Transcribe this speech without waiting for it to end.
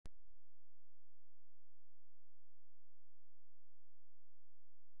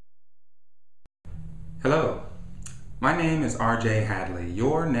Hello, my name is RJ Hadley,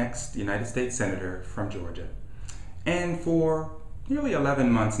 your next United States Senator from Georgia. And for nearly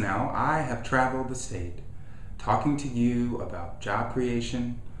 11 months now, I have traveled the state talking to you about job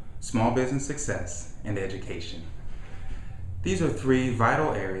creation, small business success, and education. These are three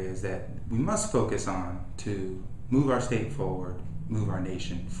vital areas that we must focus on to move our state forward, move our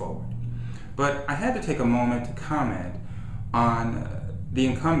nation forward. But I had to take a moment to comment on the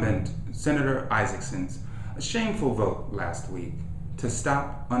incumbent, Senator Isakson's shameful vote last week to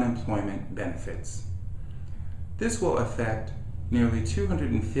stop unemployment benefits. This will affect nearly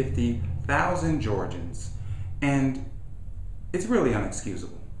 250,000 Georgians, and it's really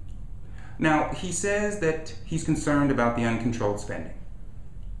unexcusable. Now, he says that he's concerned about the uncontrolled spending.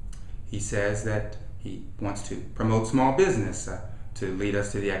 He says that he wants to promote small business to lead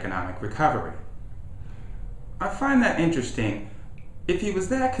us to the economic recovery. I find that interesting. If he was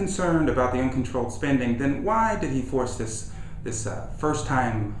that concerned about the uncontrolled spending, then why did he force this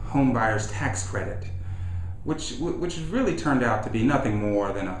first-time homebuyers tax credit, which really turned out to be nothing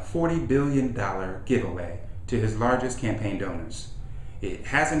more than a $40 billion giveaway to his largest campaign donors? It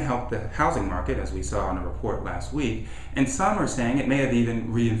hasn't helped the housing market, as we saw in a report last week, and some are saying it may have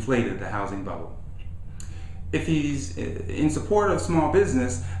even reinflated the housing bubble. If he's in support of small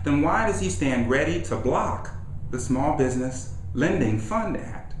business, then why does he stand ready to block the Small Business Lending Fund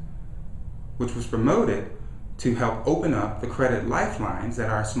Act, which was promoted to help open up the credit lifelines that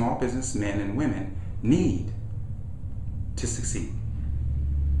our small business men and women need to succeed?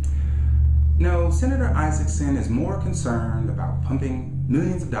 No, Senator Isakson is more concerned about pumping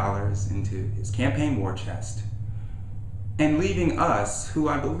millions of dollars into his campaign war chest and leaving us, who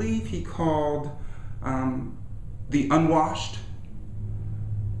I believe he called the unwashed,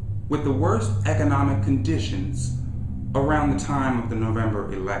 with the worst economic conditions around the time of the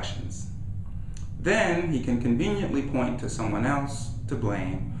November elections. Then he can conveniently point to someone else to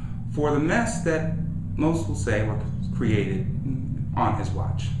blame for the mess that most will say were created on his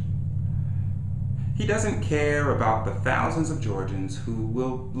watch. He doesn't care about the thousands of Georgians who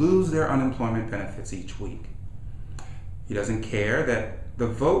will lose their unemployment benefits each week. He doesn't care that the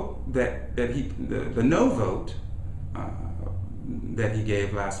vote the no vote that he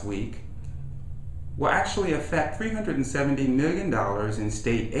gave last week will actually affect $370 million in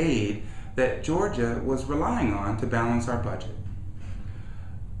state aid that Georgia was relying on to balance our budget.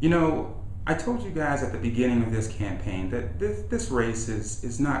 You know, I told you guys at the beginning of this campaign that this race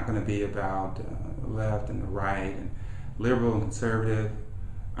is not going to be about the left and the right and liberal and conservative.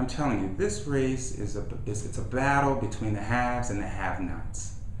 I'm telling you, this race it's a battle between the haves and the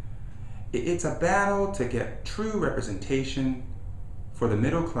have-nots. It's a battle to get true representation for the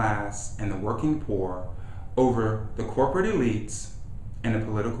middle class and the working poor over the corporate elites and the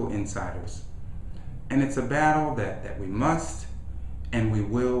political insiders. And it's a battle that we must and we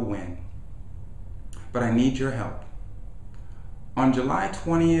will win. But I need your help. On July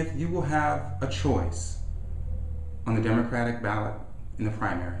 20th, you will have a choice on the Democratic ballot in the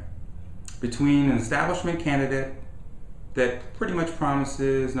primary between an establishment candidate that pretty much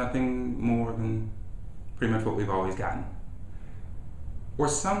promises nothing more than pretty much what we've always gotten, or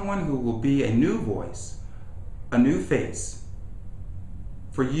someone who will be a new voice, a new face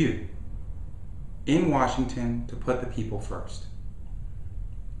for you in Washington to put the people first.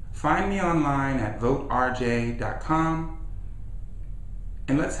 Find me online at voterj.com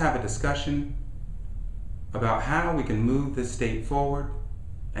and let's have a discussion about how we can move this state forward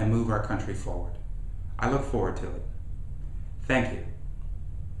and move our country forward. I look forward to it. Thank you,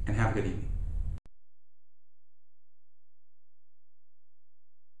 and have a good evening.